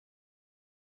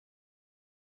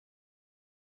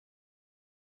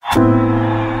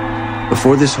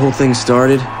Before this whole thing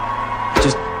started, I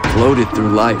just floated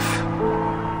through life.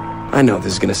 I know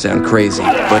this is gonna sound crazy,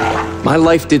 but my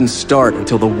life didn't start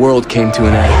until the world came to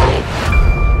an end.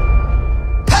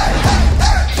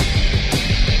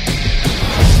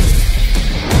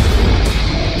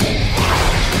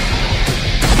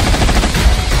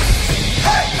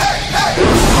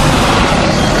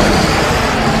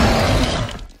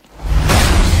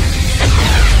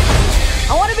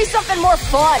 I want to be something more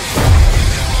fun.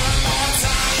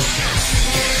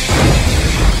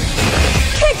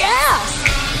 Kick ass!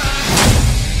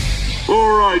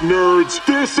 Alright, nerds,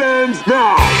 this ends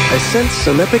now! I sense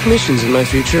some epic missions in my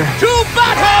future. To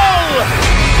battle!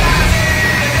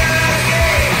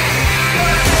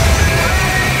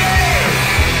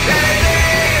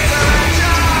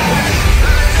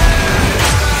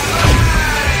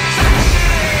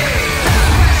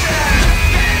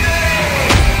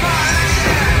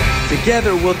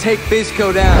 Together we'll take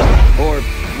Bizco down. Or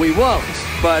we won't,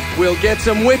 but we'll get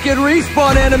some wicked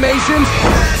respawn animations.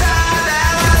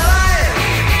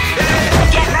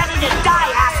 Get ready to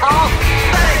die, asshole!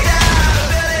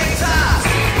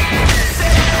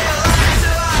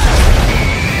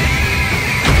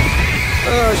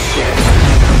 Oh shit.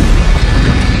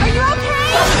 Are you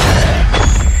okay?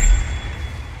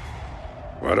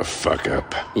 What a fuck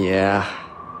up. Yeah.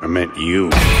 I meant you.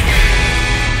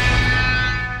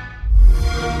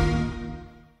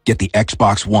 Get the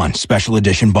Xbox One Special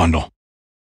Edition bundle.